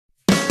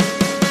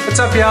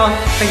up, y'all?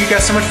 Thank you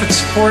guys so much for the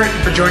support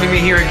and for joining me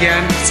here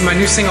again. This is my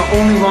new single,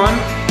 Only One.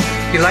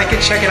 If you like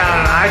it, check it out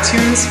on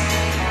iTunes.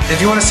 And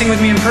if you want to sing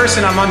with me in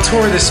person, I'm on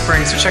tour this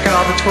spring, so check out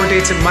all the tour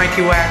dates at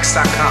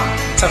mikeywax.com.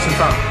 Let's have some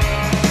fun.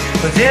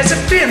 But there's a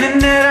feeling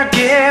that I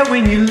get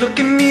when you look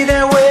at me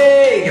that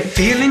way. You're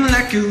feeling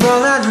like you're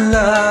all out of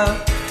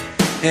love.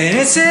 And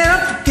it's an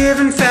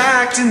unforgiving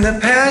fact. In the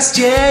past,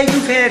 yeah,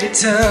 you've had it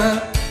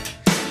tough.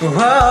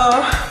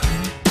 Whoa.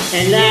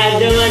 And I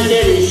don't want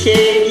to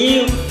save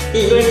you.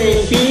 You're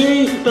gonna see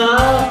me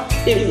fall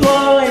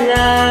before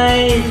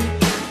night.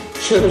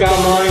 So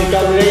come on,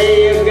 come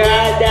lay your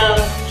guard down,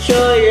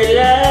 show your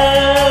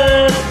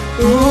love.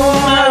 Ooh,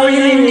 I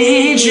really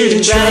need you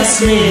to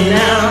trust me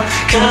now.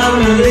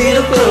 Come a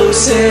little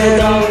closer,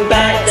 don't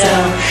back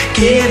down.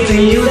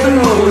 Giving you the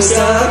most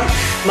of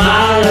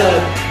my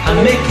love.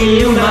 I'm making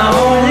you my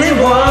only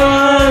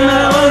one,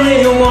 my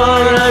only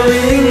one. I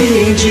really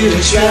need you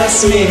to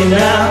trust me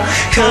now.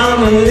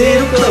 Come a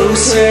little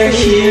closer,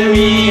 hear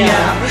me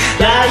out.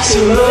 Life's a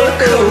roller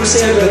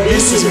coaster, but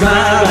this is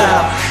my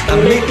vow.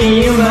 I'm making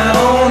you my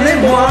only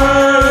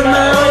one,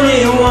 my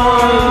only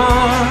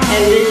one.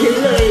 And if you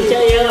look into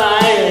your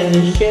eyes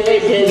and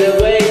shake it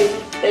away,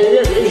 and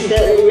look, it's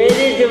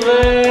ready to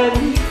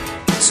burn.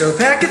 So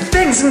pack your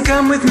things and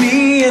come with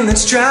me, and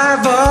let's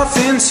drive off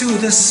into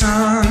the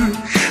sun.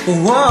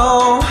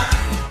 Whoa.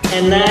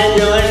 And I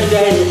know I'm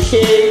trying to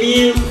save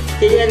you.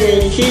 You're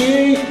gonna see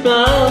me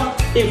fall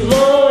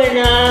before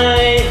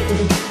night.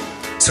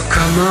 So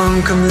come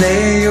on, come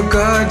lay your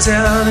guard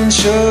down and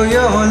show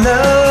your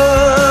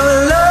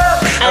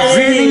love. I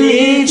really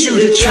need you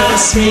to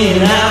trust me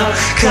now.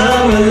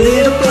 Come a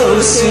little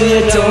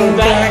closer, don't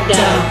back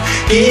down.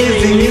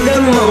 Giving you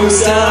the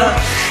most of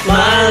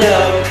my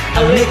love.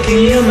 I'm making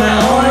you my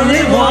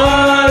only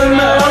one,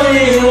 my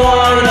only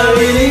one. I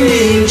really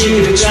need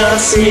you to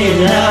trust me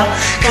now.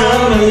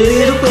 Come a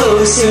little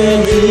closer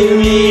and hear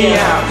me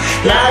out.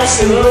 Life's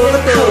a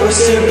roller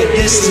coaster, but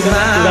this is my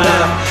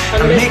vow.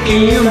 I'm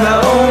making you my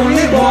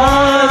only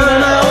one,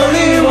 my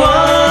only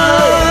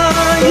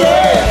one,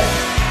 yeah.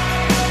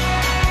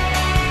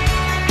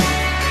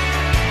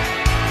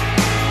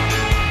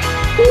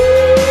 Ooh.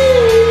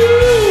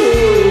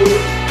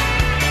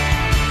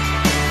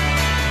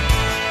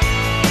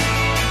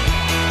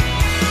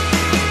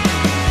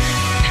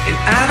 And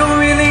I don't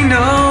really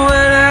know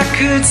what I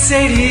could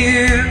say to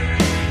you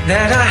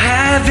that I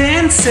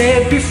haven't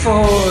said before.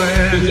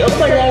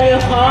 Open up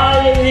your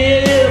heart a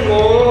little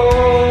more.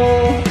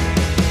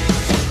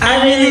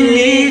 I really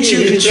need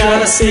you to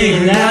trust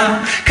me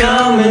now.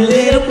 Come a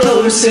little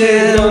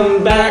closer,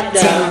 don't back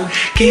down.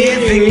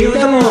 Giving you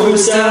the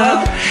most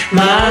of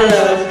my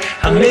love.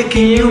 I'm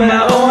making you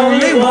my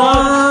only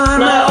one,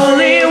 my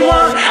only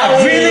one.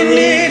 I really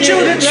need you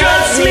to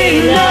trust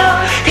me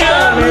now.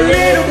 Come a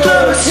little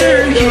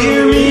closer,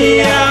 hear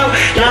me out.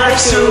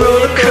 Life's a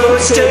roller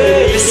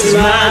coaster, this is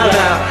my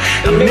vow.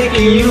 I'm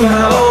making you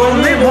my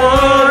only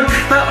one,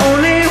 my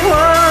only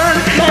one,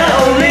 my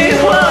only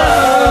one.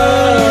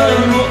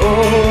 Oh,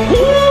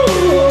 ooh.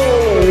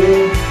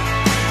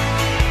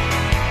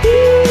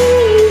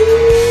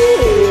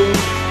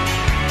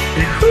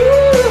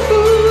 Ooh.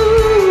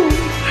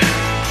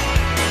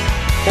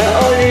 The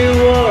only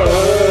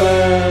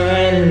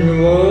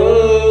one.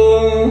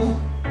 Whoa.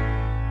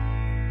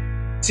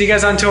 See you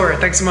guys on tour.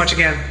 Thanks so much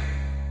again.